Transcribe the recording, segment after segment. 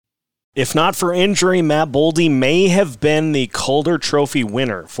If not for injury, Matt Boldy may have been the Calder Trophy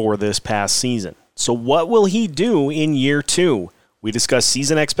winner for this past season. So what will he do in year two? We discuss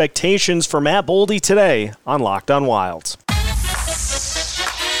season expectations for Matt Boldy today on Locked On Wild.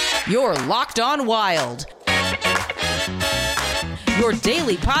 You're Locked On Wild, your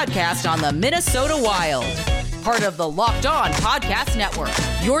daily podcast on the Minnesota Wild. Part of the Locked On Podcast Network,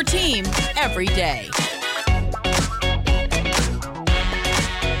 your team every day.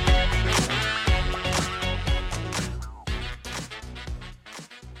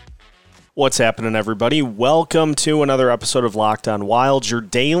 What's happening, everybody? Welcome to another episode of Locked On Wild, your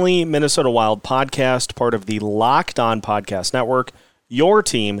daily Minnesota Wild podcast, part of the Locked On Podcast Network, your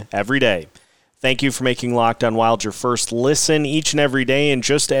team every day. Thank you for making Locked On Wild your first listen each and every day. And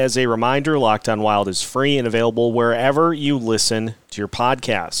just as a reminder, Locked On Wild is free and available wherever you listen to your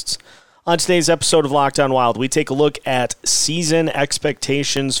podcasts. On today's episode of Locked On Wild, we take a look at season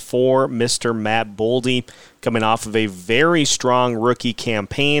expectations for Mr. Matt Boldy, coming off of a very strong rookie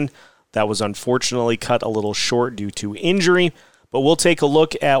campaign that was unfortunately cut a little short due to injury. But we'll take a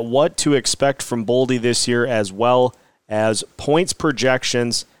look at what to expect from Boldy this year, as well as points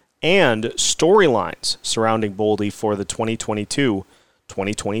projections and storylines surrounding Boldy for the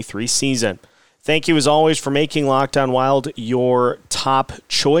 2022-2023 season. Thank you, as always, for making Locked On Wild your top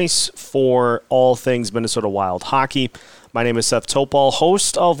choice for all things Minnesota Wild hockey. My name is Seth Topal,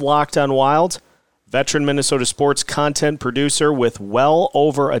 host of Locked On Wild, veteran Minnesota sports content producer with well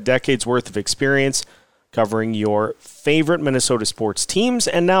over a decade's worth of experience covering your favorite Minnesota sports teams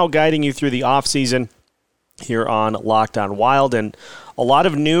and now guiding you through the offseason here on Locked On Wild. And a lot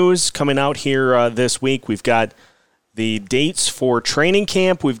of news coming out here this week. We've got the dates for training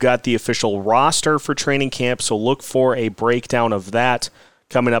camp. We've got the official roster for training camp, so look for a breakdown of that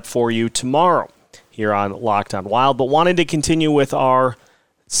coming up for you tomorrow here on Locked On Wild. But wanted to continue with our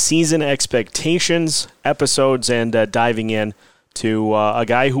season expectations episodes and diving in to a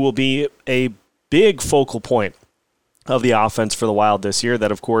guy who will be a big focal point of the offense for the Wild this year. That,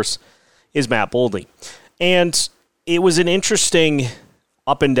 of course, is Matt Boldy. And it was an interesting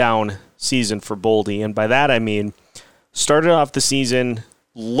up and down season for Boldy. And by that, I mean, started off the season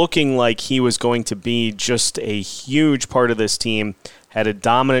looking like he was going to be just a huge part of this team, had a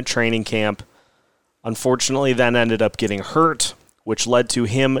dominant training camp. Unfortunately, then ended up getting hurt, which led to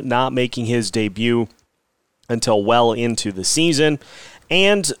him not making his debut until well into the season.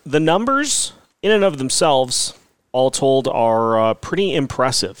 And the numbers, in and of themselves, all told, are pretty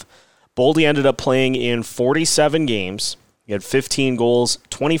impressive. Boldy ended up playing in 47 games. He had 15 goals,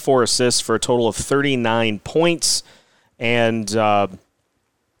 24 assists for a total of 39 points, and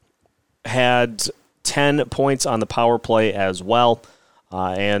had 10 points on the power play as well.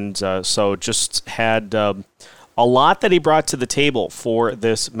 So just had a lot that he brought to the table for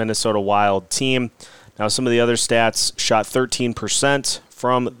this Minnesota Wild team. Now, some of the other stats: shot 13%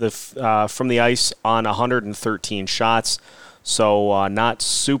 from the ice on 113 shots. So not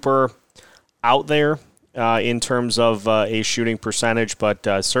super out there in terms of a shooting percentage, but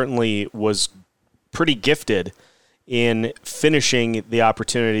certainly was pretty gifted in finishing the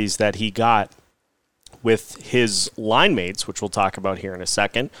opportunities that he got with his line mates, which we'll talk about here in a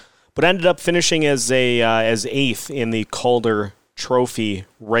second. But ended up finishing as eighth in the Calder Trophy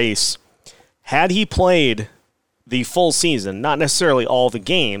race. Had he played the full season, not necessarily all the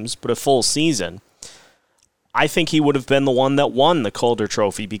games, but a full season, I think he would have been the one that won the Calder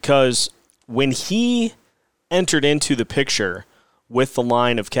Trophy, because when he entered into the picture with the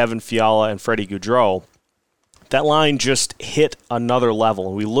line of Kevin Fiala and Freddie Gaudreau, that line just hit another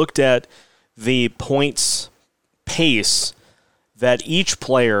level. We looked at the points pace that each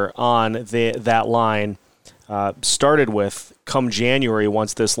player on that line started with come January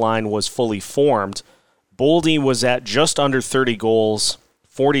once this line was fully formed. Boldy was at just under 30 goals,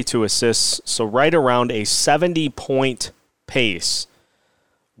 42 assists, so right around a 70-point pace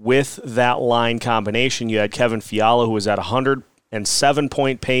with that line combination. You had Kevin Fiala, who was at a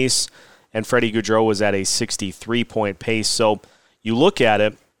 107-point pace, and Freddie Gaudreau was at a 63-point pace. So you look at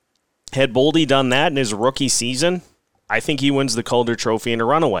it, had Boldy done that in his rookie season, I think he wins the Calder Trophy in a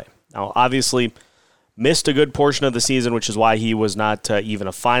runaway. Now, obviously, missed a good portion of the season, which is why he was not even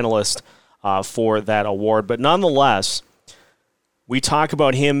a finalist for that award. But nonetheless, we talk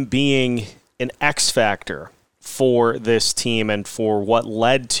about him being an X factor for this team and for what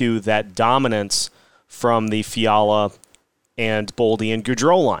led to that dominance from the Fiala and Boldy and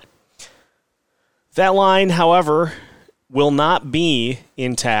Gaudreau line. That line, however, will not be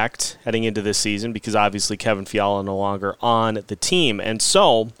intact heading into this season because obviously Kevin Fiala no longer on the team. And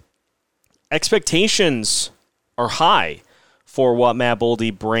so expectations are high for what Matt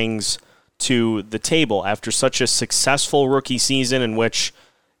Boldy brings to the table after such a successful rookie season in which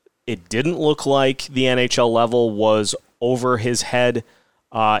it didn't look like the NHL level was over his head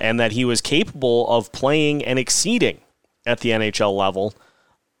and that he was capable of playing and exceeding at the NHL level.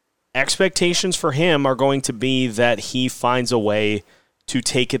 Expectations for him are going to be that he finds a way to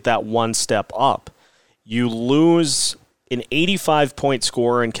take it that one step up. You lose an 85-point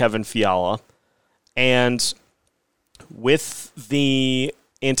scorer in Kevin Fiala, and with the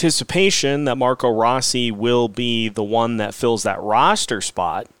anticipation that Marco Rossi will be the one that fills that roster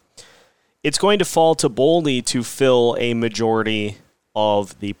spot, it's going to fall to Boldy to fill a majority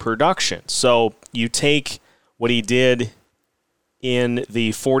of the production. So you take what he did in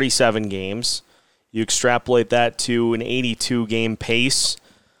the 47 games, you extrapolate that to an 82-game pace,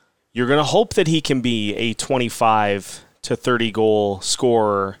 you're going to hope that he can be a 25 to 30 goal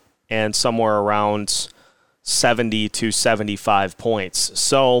scorer and somewhere around 70 to 75 points.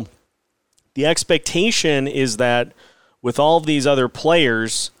 So the expectation is that with all of these other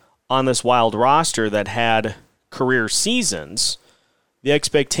players on this Wild roster that had career seasons, the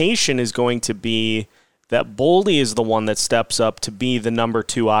expectation is going to be that Boldy is the one that steps up to be the number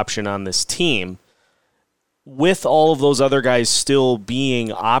 2 option on this team, with all of those other guys still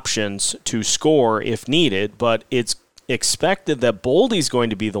being options to score if needed, but it's expected that Boldy's going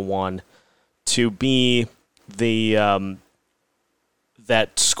to be the one to be the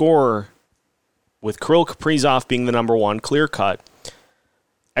that scorer, with Kirill Kaprizov being the number 1, clear cut.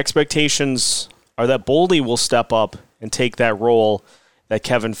 Expectations are that Boldy will step up and take that role that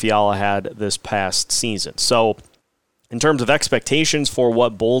Kevin Fiala had this past season. So in terms of expectations for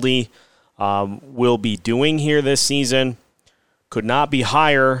what Boldy will be doing here this season, could not be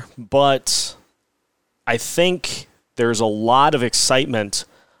higher, but I think there's a lot of excitement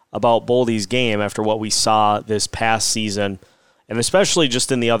about Boldy's game after what we saw this past season, and especially just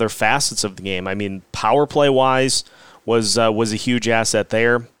in the other facets of the game. I mean, power play-wise was a huge asset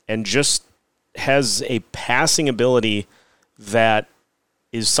there, and just has a passing ability that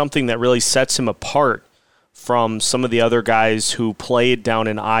is something that really sets him apart from some of the other guys who played down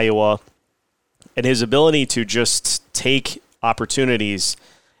in Iowa, and his ability to just take opportunities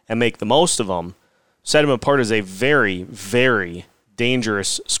and make the most of them set him apart as a very, very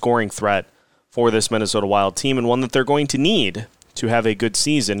dangerous scoring threat for this Minnesota Wild team, and one that they're going to need to have a good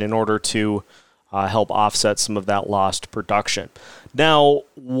season in order to help offset some of that lost production. Now,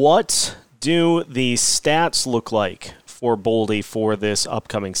 what do the stats look like for Boldy for this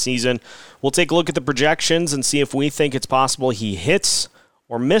upcoming season? We'll take a look at the projections and see if we think it's possible he hits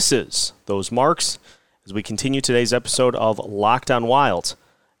or misses those marks as we continue today's episode of Locked On Wild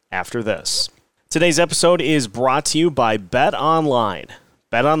after this. Today's episode is brought to you by BetOnline.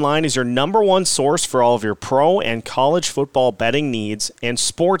 BetOnline is your number 1 source for all of your pro and college football betting needs and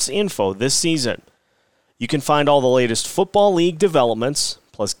sports info this season. You can find all the latest football league developments,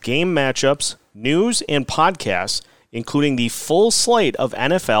 plus game matchups, news, and podcasts, including the full slate of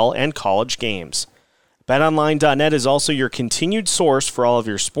NFL and college games. BetOnline.net is also your continued source for all of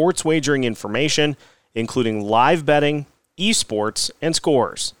your sports wagering information, including live betting, esports, and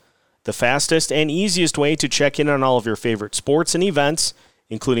scores. The fastest and easiest way to check in on all of your favorite sports and events,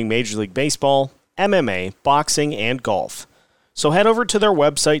 including Major League Baseball, MMA, boxing, and golf. So head over to their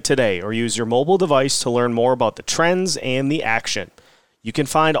website today or use your mobile device to learn more about the trends and the action. You can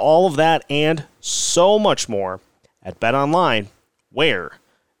find all of that and so much more at BetOnline, where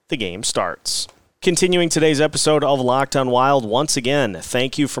the game starts. Continuing today's episode of Locked On Wild, once again,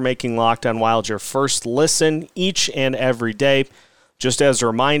 thank you for making Locked On Wild your first listen each and every day. Just as a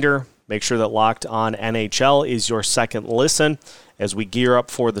reminder, make sure that Locked On NHL is your second listen as we gear up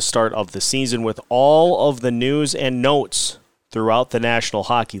for the start of the season with all of the news and notes throughout the National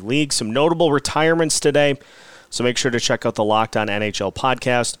Hockey League. Some notable retirements today, so make sure to check out the Locked On NHL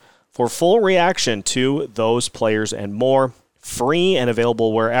podcast for full reaction to those players and more, free and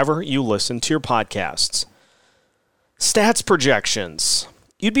available wherever you listen to your podcasts. Stats projections.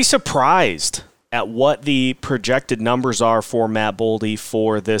 You'd be surprised at what the projected numbers are for Matt Boldy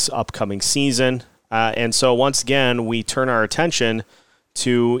for this upcoming season. And so once again, we turn our attention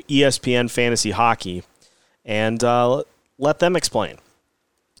to ESPN Fantasy Hockey and let them explain.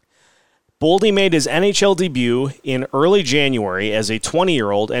 Boldy made his NHL debut in early January as a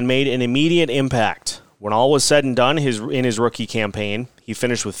 20-year-old and made an immediate impact. When all was said and done in his rookie campaign, he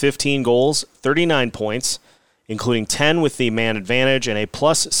finished with 15 goals, 39 points, including 10 with the man advantage and a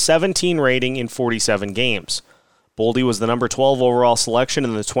plus 17 rating in 47 games. Boldy was the number 12 overall selection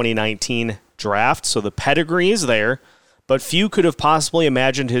in the 2019 draft, so the pedigree is there, but few could have possibly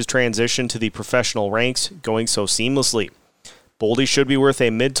imagined his transition to the professional ranks going so seamlessly. Boldy should be worth a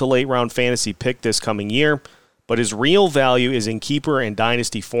mid to late round fantasy pick this coming year, but his real value is in keeper and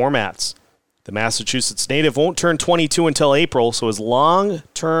dynasty formats. The Massachusetts native won't turn 22 until April, so his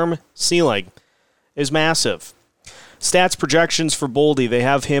long-term ceiling is massive. Stats projections for Boldy, they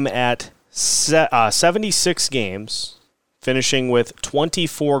have him at 76 games, finishing with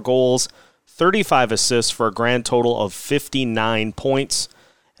 24 goals, 35 assists for a grand total of 59 points,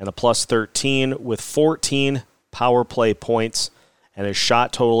 and a plus 13 with 14 power play points, and his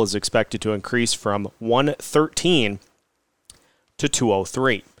shot total is expected to increase from 113 to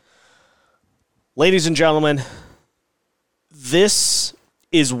 203. Ladies and gentlemen, this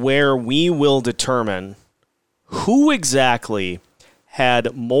is where we will determine who exactly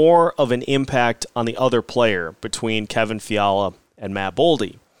had more of an impact on the other player between Kevin Fiala and Matt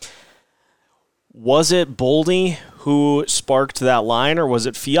Boldy. Was it Boldy who sparked that line, or was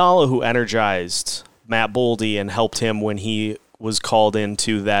it Fiala who energized Matt Boldy and helped him when he was called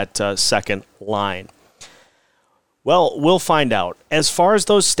into that second line? Well, we'll find out. As far as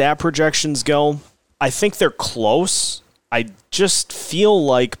those stat projections go, I think they're close. I just feel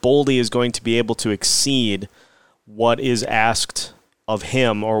like Boldy is going to be able to exceed what is asked of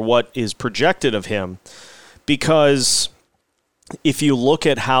him or what is projected of him, because if you look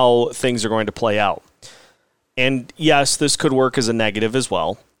at how things are going to play out, and yes, this could work as a negative as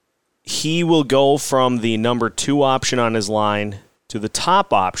well, he will go from the number 2 option on his line to the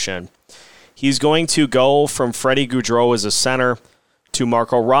top option. He's going to go from Freddie Gaudreau as a center to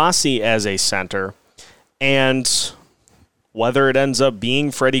Marco Rossi as a center. And whether it ends up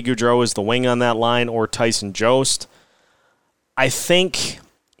being Freddie Gaudreau as the wing on that line or Tyson Jost, I think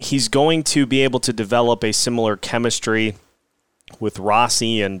he's going to be able to develop a similar chemistry with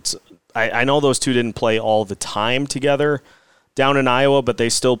Rossi. And I know those two didn't play all the time together down in Iowa, but they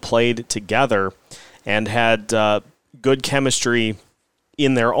still played together and had good chemistry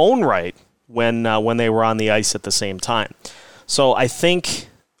in their own right when they were on the ice at the same time. So I think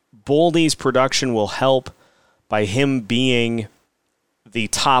Boldy's production will help by him being the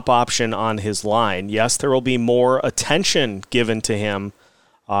top option on his line. Yes, there will be more attention given to him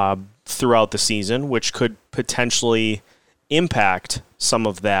throughout the season, which could potentially impact some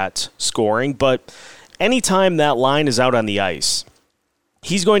of that scoring. But anytime that line is out on the ice,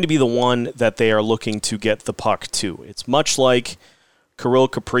 he's going to be the one that they are looking to get the puck to. It's much like Kirill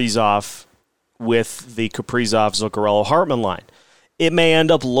Kaprizov with the Kaprizov-Zuccarello-Hartman line. It may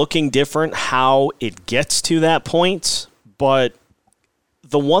end up looking different how it gets to that point, but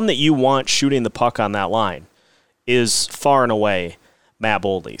the one that you want shooting the puck on that line is far and away Matt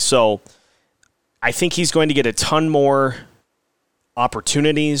Boldy. So I think he's going to get a ton more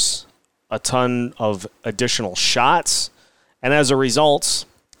opportunities, a ton of additional shots, and as a result,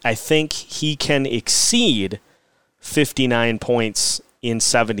 I think he can exceed 59 points in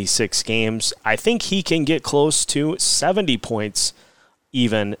 76 games. I think he can get close to 70 points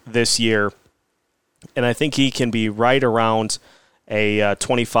even this year, and I think he can be right around a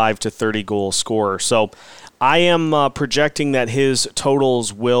 25 to 30 goal scorer. So I am projecting that his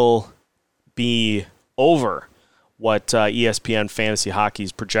totals will be over what ESPN Fantasy Hockey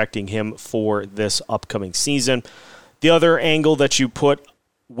is projecting him for this upcoming season. The other angle that you put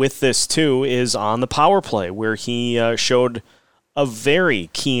with this too is on the power play, where he showed a very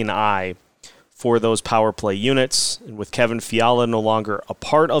keen eye for those power play units. And with Kevin Fiala no longer a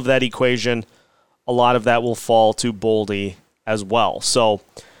part of that equation, a lot of that will fall to Boldy as well. So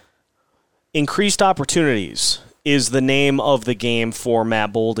increased opportunities is the name of the game for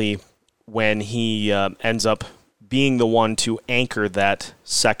Matt Boldy when he ends up being the one to anchor that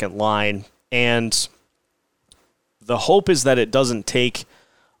second line. And the hope is that it doesn't take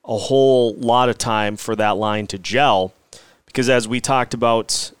a whole lot of time for that line to gel, because as we talked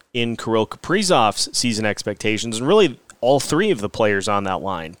about in Kirill Kaprizov's season expectations, and really all three of the players on that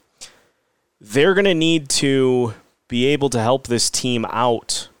line, they're going to need to be able to help this team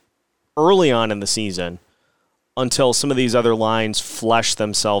out early on in the season until some of these other lines flesh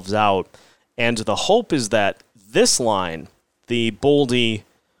themselves out. And the hope is that this line, the Boldy,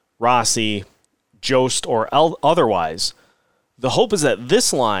 Rossi, Jost, or otherwise, the hope is that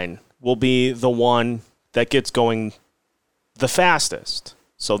this line will be the one that gets going the fastest.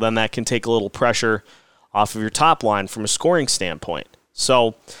 So then that can take a little pressure off of your top line from a scoring standpoint.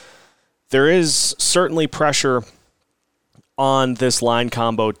 So there is certainly pressure on this line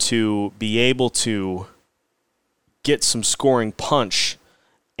combo to be able to get some scoring punch,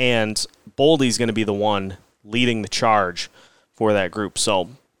 and Boldy's going to be the one leading the charge for that group. So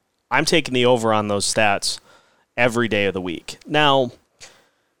I'm taking the over on those stats every day of the week. Now,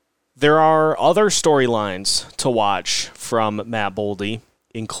 There are other storylines to watch from Matt Boldy,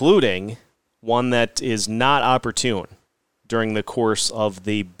 including one that is not opportune during the course of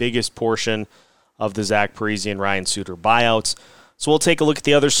the biggest portion of the Zach Parise and Ryan Suter buyouts. So we'll take a look at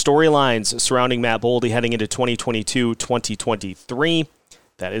the other storylines surrounding Matt Boldy heading into 2022-2023.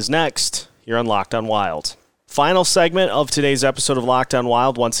 That is next here on Locked On Wild. Final segment of today's episode of Locked On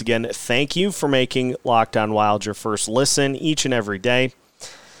Wild. Once again, thank you for making Locked On Wild your first listen each and every day.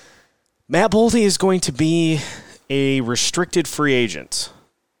 Matt Boldy is going to be a restricted free agent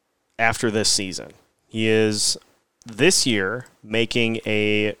after this season. He is this year making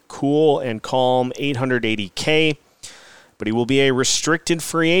a cool and calm $880K, but he will be a restricted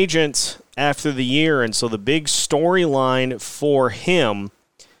free agent after the year. And so the big storyline for him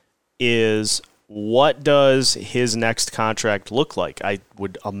is, what does his next contract look like? I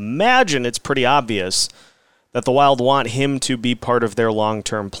would imagine it's pretty obvious that the Wild want him to be part of their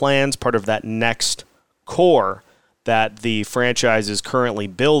long-term plans, part of that next core that the franchise is currently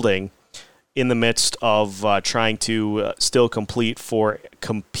building in the midst of trying to still compete for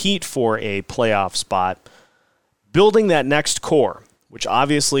a playoff spot. Building that next core, which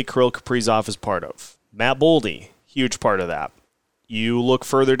obviously Kirill Kaprizov is part of. Matt Boldy, huge part of that. You look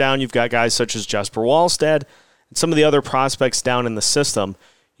further down, you've got guys such as Jesper Wallstedt and some of the other prospects down in the system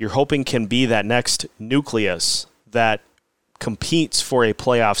you're hoping can be that next nucleus that competes for a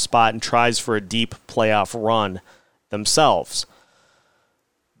playoff spot and tries for a deep playoff run themselves.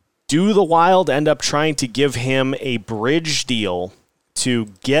 Do the Wild end up trying to give him a bridge deal to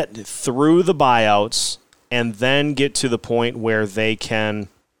get through the buyouts and then get to the point where they can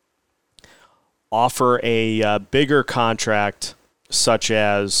offer a bigger contract, such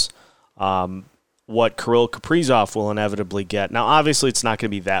as what Kirill Kaprizov will inevitably get? Now, obviously, it's not going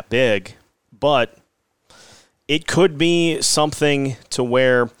to be that big, but it could be something to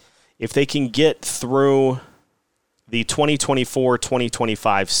where if they can get through the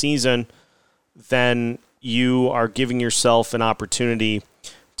 2024-2025 season, then you are giving yourself an opportunity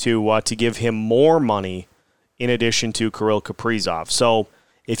to give him more money in addition to Kirill Kaprizov. So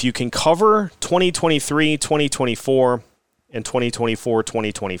if you can cover 2023, 2024, and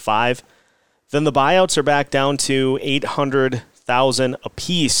 2024-2025, then the buyouts are back down to $800,000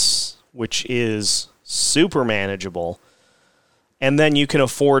 apiece, which is super manageable. And then you can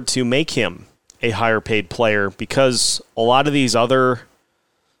afford to make him a higher paid player because a lot of these other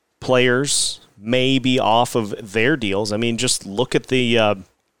players may be off of their deals. I mean, just look at the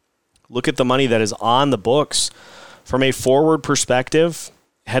money that is on the books from a forward perspective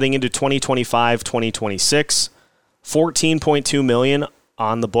heading into 2025, 2026. $14.2 million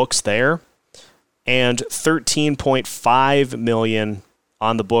on the books there, and $13.5 million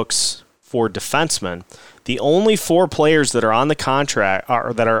on the books for defensemen. The only four players that are on the contract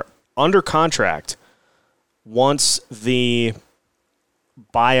or that are under contract once the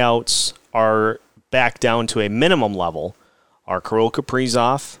buyouts are back down to a minimum level are Kirill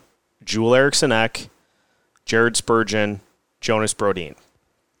Kaprizov, Joel Eriksson Ek, Jared Spurgeon, Jonas Brodin.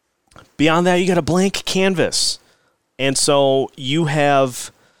 Beyond that, you got a blank canvas. And so you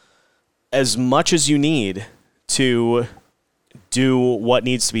have as much as you need to do what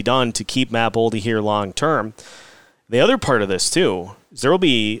needs to be done to keep Matt Boldy here long term. The other part of this, too, is there will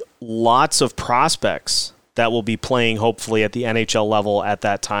be lots of prospects that will be playing, hopefully, at the NHL level at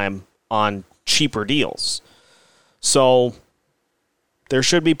that time on cheaper deals. So there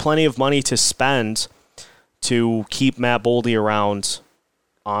should be plenty of money to spend to keep Matt Boldy around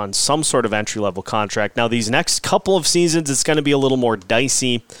on some sort of entry-level contract. Now, these next couple of seasons, it's going to be a little more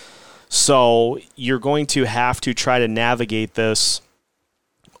dicey, so you're going to have to try to navigate this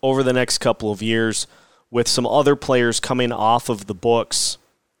over the next couple of years with some other players coming off of the books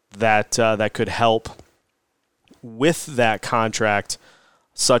that could help with that contract,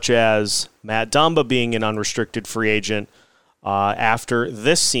 such as Matt Dumba being an unrestricted free agent after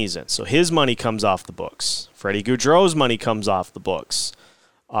this season. So his money comes off the books. Freddie Gaudreau's money comes off the books.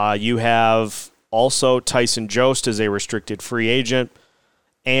 You have also Tyson Jost as a restricted free agent,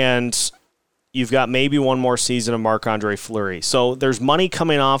 and you've got maybe one more season of Marc-Andre Fleury. So there's money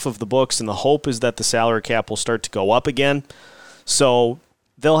coming off of the books, and the hope is that the salary cap will start to go up again. So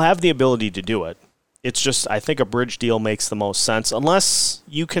they'll have the ability to do it. It's just, I think a bridge deal makes the most sense, unless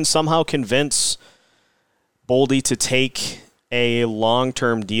you can somehow convince Boldy to take a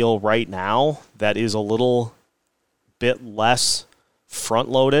long-term deal right now that is a little bit less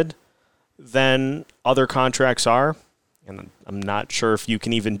front-loaded than other contracts are. And I'm not sure if you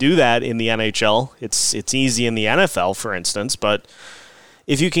can even do that in the NHL. It's easy in the NFL, for instance, but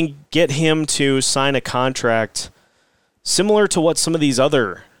if you can get him to sign a contract similar to what some of these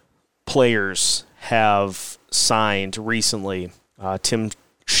other players have signed recently. Tim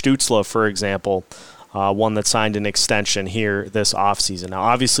Stützle, for example, one that signed an extension here this offseason. Now,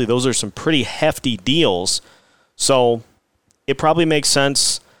 obviously, those are some pretty hefty deals, so it probably makes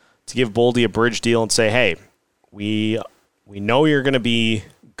sense to give Boldy a bridge deal and say, hey, we know you're going to be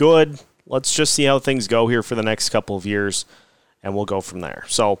good. Let's just see how things go here for the next couple of years, and we'll go from there.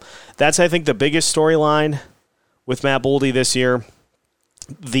 So that's, I think, the biggest storyline with Matt Boldy this year.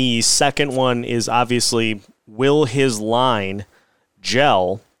 The second one is obviously, will his line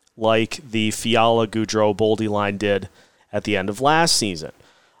gel like the Fiala, Goudreau, Boldy line did at the end of last season?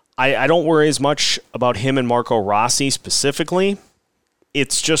 I don't worry as much about him and Marco Rossi specifically.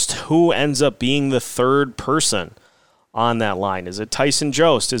 It's just who ends up being the third person on that line. Is it Tyson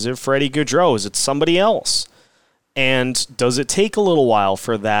Jost? Is it Freddie Goudreau? Is it somebody else? And does it take a little while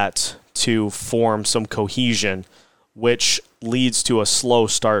for that to form some cohesion, which leads to a slow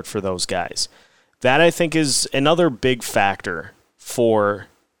start for those guys? That, I think, is another big factor for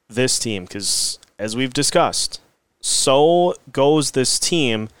this team, because as we've discussed, so goes this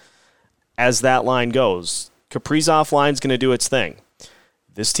team as that line goes. Kaprizov line's going to do its thing.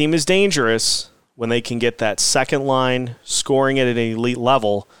 This team is dangerous when they can get that second line scoring at an elite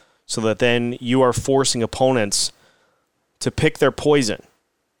level, so that then you are forcing opponents to pick their poison.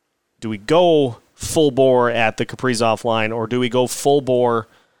 Do we go full bore at the Kaprizov line, or do we go full bore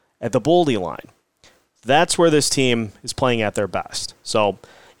at the Boldy line? That's where this team is playing at their best. So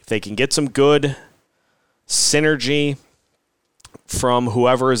if they can get some good synergy from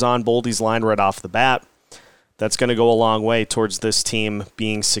whoever is on Boldy's line right off the bat, that's going to go a long way towards this team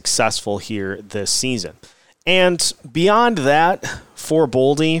being successful here this season. And beyond that, for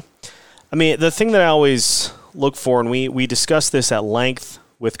Boldy, I mean, the thing that I always look for, and we discussed this at length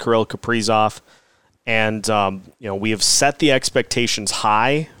with Kirill Kaprizov, and we have set the expectations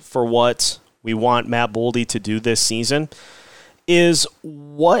high for what we want Matt Boldy to do this season, is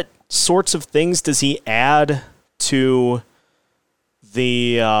what sorts of things does he add to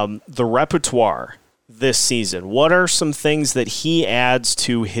the repertoire this season? What are some things that he adds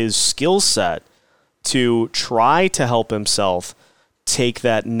to his skill set to try to help himself take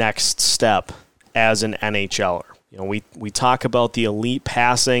that next step as an NHLer? We talk about the elite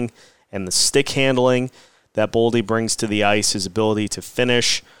passing and the stick handling that Boldy brings to the ice, his ability to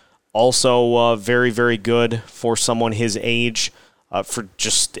finish. Also very, very good for someone his age, for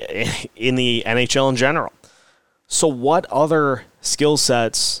just in the NHL in general. So what other skill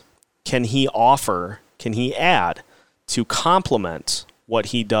sets can he offer, can he add to complement what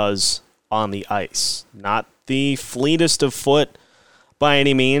he does on the ice? Not the fleetest of foot by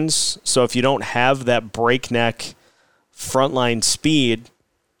any means. So if you don't have that breakneck frontline speed,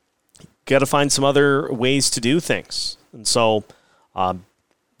 you got to find some other ways to do things. And so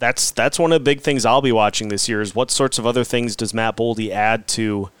that's one of the big things I'll be watching this year, is what sorts of other things does Matt Boldy add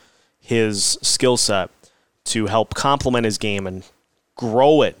to his skill set to help complement his game and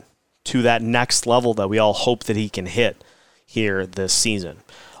grow it to that next level that we all hope that he can hit here this season.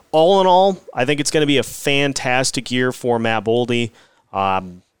 All in all, I think it's going to be a fantastic year for Matt Boldy.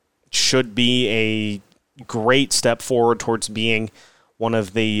 Should be a great step forward towards being one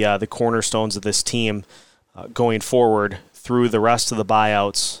of the cornerstones of this team going forward through the rest of the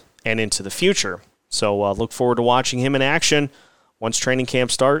buyouts and into the future. So look forward to watching him in action once training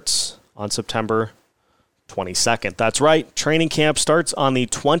camp starts on September 22nd. That's right, training camp starts on the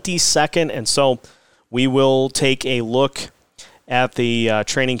 22nd, and so we will take a look at the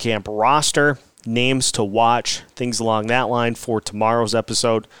training camp roster, names to watch, things along that line for tomorrow's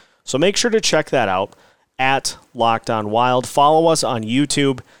episode. So make sure to check that out at Locked On Wild. Follow us on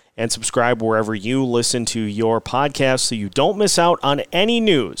YouTube and subscribe wherever you listen to your podcast so you don't miss out on any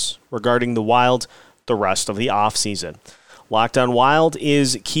news regarding the Wild the rest of the offseason. Locked On Wild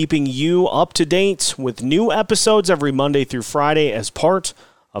is keeping you up to date with new episodes every Monday through Friday as part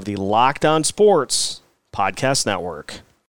of the Locked On Sports Podcast Network.